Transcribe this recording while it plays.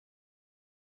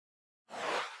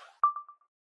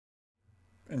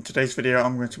In today's video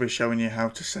I'm going to be showing you how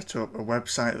to set up a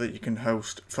website that you can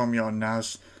host from your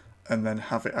NAS and then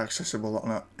have it accessible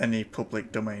on any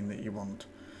public domain that you want.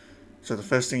 So the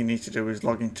first thing you need to do is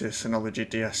log into Synology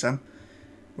DSM,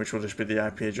 which will just be the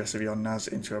IP address of your NAS,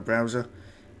 into a browser,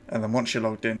 and then once you're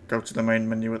logged in, go to the main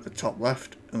menu at the top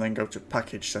left and then go to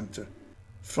Package Center.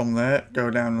 From there, go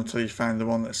down until you find the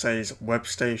one that says Web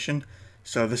Station.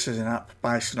 So this is an app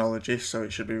by Synology, so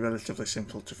it should be relatively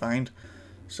simple to find.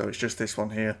 So it's just this one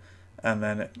here, and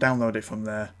then download it from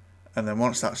there, and then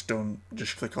once that's done,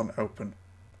 just click on Open.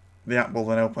 The app will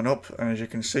then open up, and as you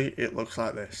can see, it looks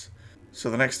like this. So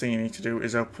the next thing you need to do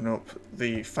is open up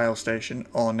the file station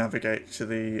or navigate to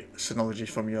the Synology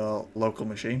from your local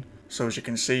machine. So as you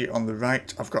can see on the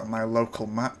right, I've got my local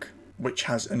Mac, which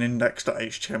has an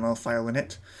index.html file in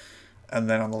it. And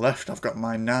then on the left, I've got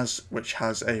my NAS, which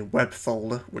has a web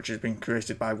folder, which has been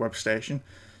created by WebStation.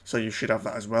 So you should have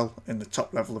that as well in the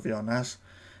top level of your NAS.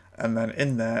 And then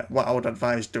in there, what I would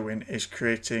advise doing is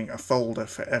creating a folder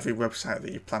for every website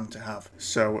that you plan to have.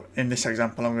 So in this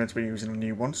example, I'm going to be using a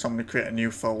new one. So I'm going to create a new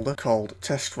folder called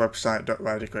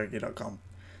testwebsite.ridacraigie.com.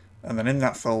 And then in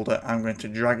that folder, I'm going to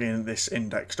drag in this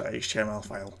index.html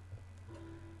file.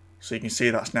 So you can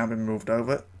see that's now been moved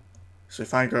over. So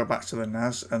if I go back to the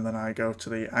NAS and then I go to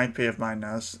the IP of my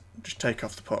NAS, just take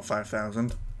off the port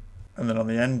 5000. And then on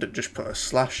the end, just put a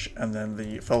slash and then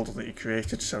the folder that you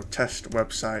created, so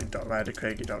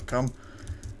testwebsite.ridacraigie.com,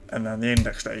 and then the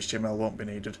index.html won't be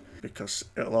needed because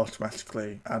it'll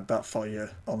automatically add that for you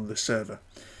on the server.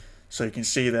 So you can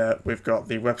see there we've got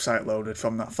the website loaded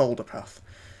from that folder path.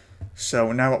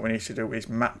 So now what we need to do is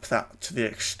map that to the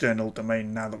external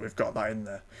domain now that we've got that in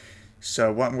there.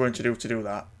 So what I'm going to do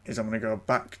that is I'm going to go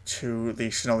back to the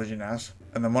Synology NAS,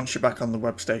 and then once you're back on the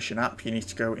WebStation app, you need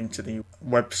to go into the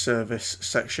web service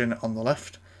section on the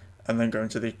left and then go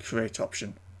into the create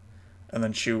option and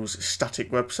then choose static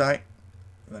website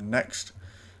and then next,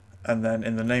 and then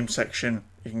in the name section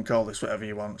you can call this whatever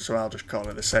you want, so I'll just call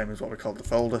it the same as what we called the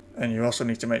folder. And you also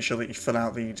need to make sure that you fill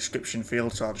out the description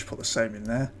field, so I'll just put the same in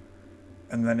there.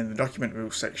 And then in the document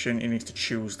root section, you need to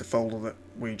choose the folder that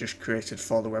we just created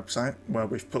for the website, where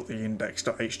we've put the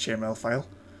index.html file.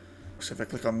 So if I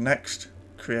click on next,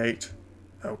 create,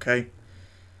 OK,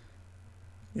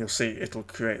 you'll see it'll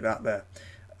create that there.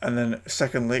 And then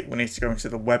secondly, we need to go into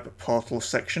the web portal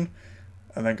section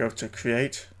and then go to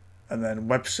create and then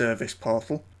web service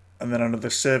portal. And then under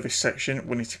the service section,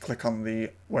 we need to click on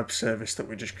the web service that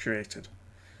we just created.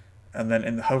 And then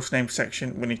in the hostname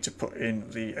section, we need to put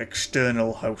in the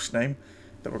external hostname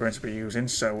that we're going to be using.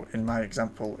 So in my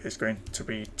example, it's going to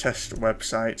be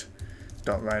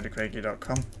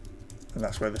testwebsite.ridacraigie.com, and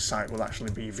that's where the site will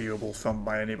actually be viewable from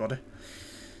by anybody.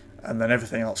 And then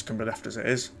everything else can be left as it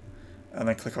is, and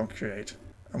then click on create.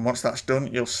 And once that's done,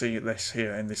 you'll see this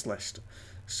here in this list.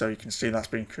 So you can see that's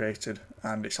been created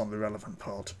and it's on the relevant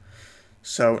port.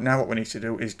 So now what we need to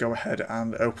do is go ahead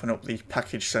and open up the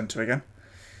package center again.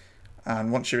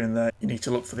 And once you're in there, you need to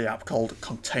look for the app called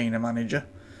Container Manager,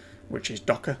 which is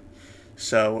Docker.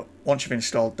 So once you've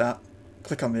installed that,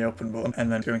 click on the open button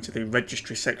and then go into the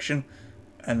registry section,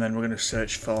 and then we're going to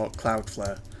search for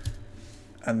Cloudflare.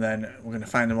 And then we're going to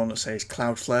find the one that says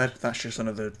Cloudflare. That's just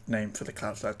another name for the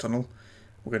Cloudflare tunnel.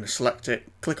 We're going to select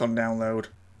it, click on download,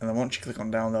 and then once you click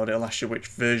on download, it'll ask you which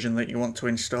version that you want to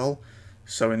install.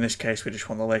 So in this case, we just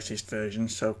want the latest version,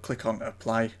 so click on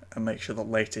apply and make sure the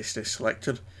latest is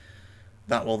selected.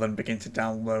 That will then begin to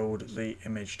download the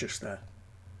image just there.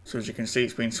 So as you can see,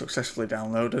 it's been successfully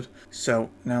downloaded. So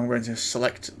now I'm going to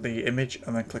select the image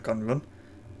and then click on run.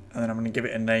 And then I'm going to give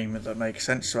it a name that makes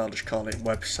sense, so I'll just call it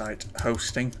website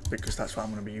hosting because that's what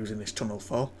I'm going to be using this tunnel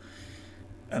for.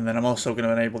 And then I'm also going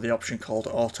to enable the option called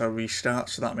auto restart,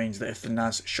 so that means that if the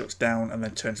NAS shuts down and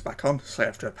then turns back on, say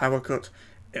after a power cut,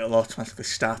 it'll automatically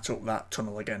start up that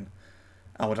tunnel again.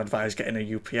 I would advise getting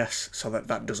a UPS so that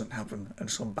that doesn't happen, and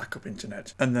some backup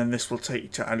internet. And then this will take you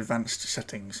to advanced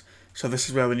settings. So this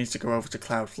is where we need to go over to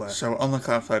Cloudflare. So on the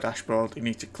Cloudflare dashboard, you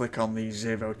need to click on the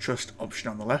Zero Trust option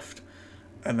on the left,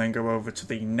 and then go over to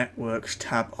the Networks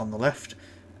tab on the left,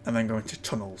 and then go into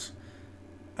Tunnels.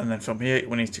 And then from here,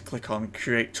 we need to click on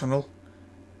Create Tunnel,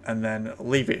 and then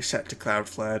leave it set to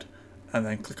Cloudflare, and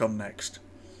then click on Next.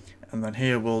 And then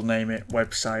here we'll name it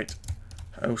Website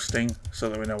Hosting so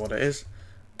that we know what it is.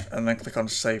 And then click on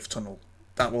Save Tunnel.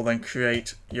 That will then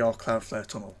create your Cloudflare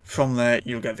tunnel. From there,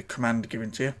 you'll get the command given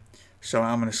to you. So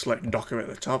I'm going to select Docker at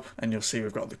the top, and you'll see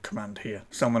we've got the command here.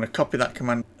 So I'm going to copy that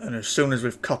command, and as soon as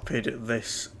we've copied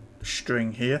this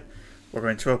string here, we're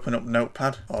going to open up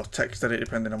Notepad or TextEdit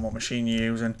depending on what machine you're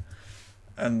using,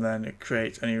 and then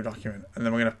create a new document. And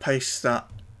then we're going to paste that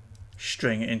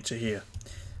string into here.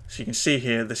 So you can see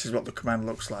here, this is what the command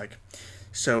looks like.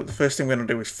 So the first thing we're going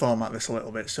to do is format this a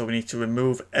little bit. So we need to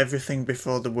remove everything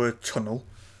before the word tunnel.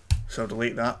 So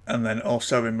delete that, and then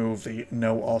also remove the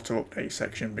no auto update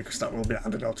section because that will be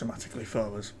added automatically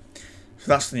for us. So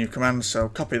that's the new command, so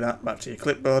copy that back to your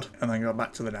clipboard and then go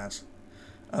back to the NAS.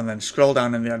 And then scroll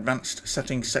down in the advanced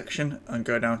settings section and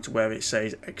go down to where it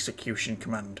says execution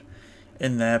command.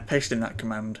 In there, paste in that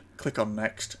command, click on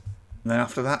next, and then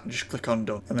after that just click on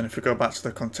done. And then if we go back to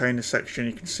the container section,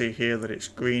 you can see here that it's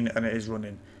green and it is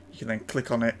running. You can then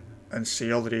click on it and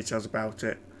see all the details about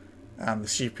it and the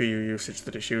CPU usage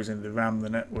that it's using, the RAM, the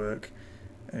network,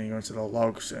 and you go into the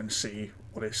logs and see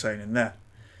what it's saying in there.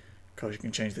 Because you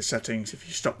can change the settings if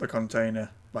you stop the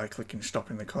container by clicking stop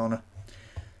in the corner.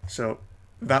 So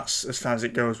that's as far as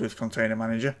it goes with Container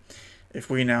Manager.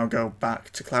 If we now go back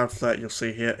to Cloudflare, you'll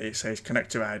see here it says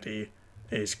connector ID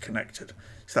is connected.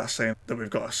 So that's saying that we've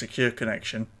got a secure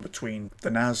connection between the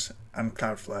NAS and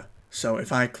Cloudflare. So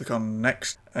if I click on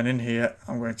next, and in here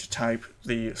I'm going to type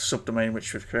the subdomain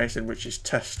which we've created, which is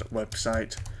test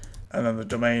website, and then the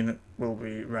domain will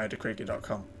be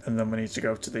rydercraigie.com. And then we need to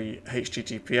go to the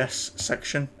HTTPS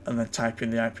section and then type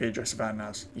in the IP address of our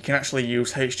NAS. You can actually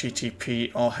use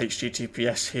HTTP or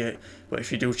HTTPS here, but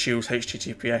if you do choose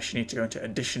HTTPS, you need to go into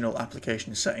additional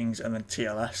application settings and then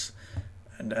TLS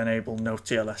and enable no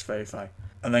TLS verify.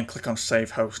 And then click on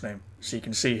save hostname. So you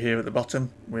can see here at the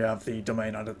bottom we have the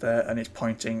domain added there and it's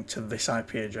pointing to this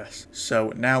IP address.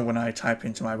 So now when I type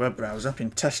into my web browser in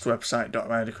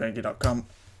testwebsite.rydercraigie.com,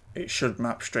 it should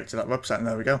map straight to that website, and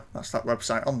there we go, that's that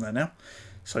website on there now.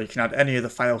 So you can add any of the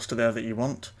files to there that you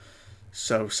want.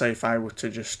 So say if I were to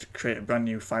just create a brand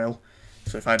new file,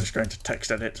 so if I just go into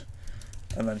text edit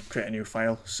and then create a new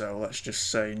file, so let's just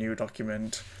say new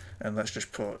document and let's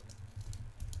just put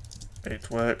it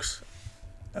works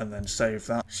and then save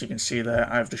that. So you can see there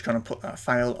I've just kind of put that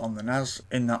file on the NAS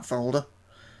in that folder.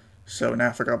 So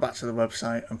now if I go back to the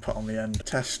website and put on the end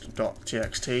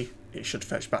test.txt, it should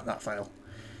fetch back that file.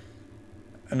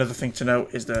 Another thing to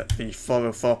note is that the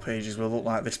 404 pages will look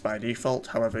like this by default.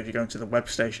 However, if you go into the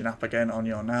WebStation app again on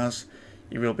your NAS,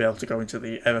 you will be able to go into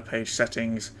the error page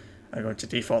settings and go into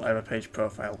default error page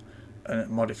profile and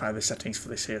modify the settings for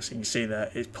this here. So you can see there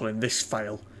it's pulling this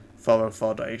file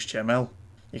 404.html.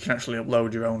 You can actually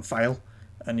upload your own file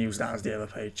and use that as the error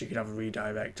page. You can have a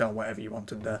redirect or whatever you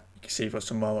wanted there. You can see you've got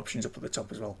some more options up at the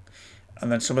top as well. And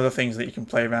then some other things that you can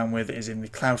play around with is in the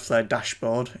Cloudflare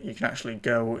dashboard. You can actually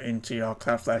go into your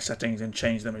Cloudflare settings and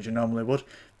change them as you normally would,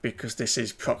 because this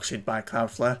is proxied by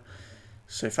Cloudflare.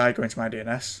 So if I go into my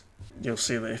DNS, you'll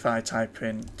see that if I type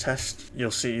in test, you'll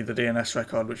see the DNS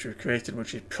record which we've created,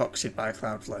 which is proxied by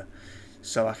Cloudflare.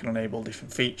 So I can enable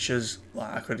different features,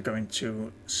 like I could go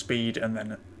into speed and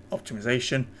then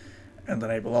optimization and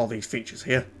enable all these features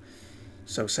here.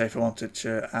 So say if I wanted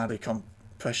to add a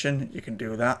compression, you can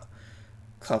do that.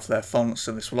 Cloudflare fonts,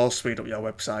 and this will all speed up your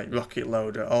website, rocket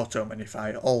loader, auto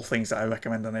minify, all things that I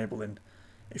recommend enabling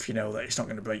if you know that it's not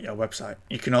going to break your website.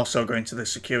 You can also go into the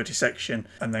security section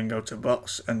and then go to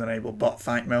bots and enable bot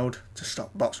fight mode to stop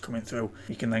bots coming through.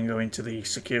 You can then go into the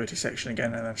security section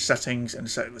again and then settings and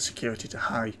set the security to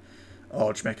high,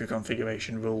 or just make a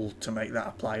configuration rule to make that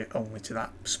apply only to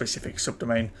that specific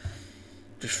subdomain,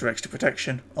 just for extra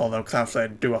protection, although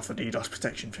Cloudflare do offer DDoS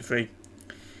protection for free.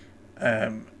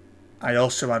 I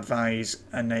also advise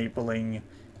enabling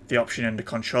the option in the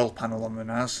control panel on the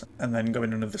NAS and then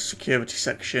going under the security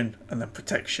section and then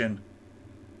protection,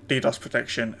 DDoS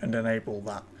protection, and enable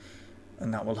that,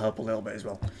 and that will help a little bit as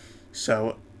well.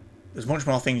 So there's much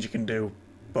more things you can do,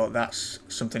 but that's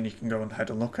something you can go ahead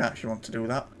and look at if you want to do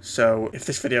that. So if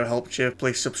this video helped you,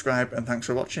 please subscribe and thanks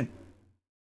for watching.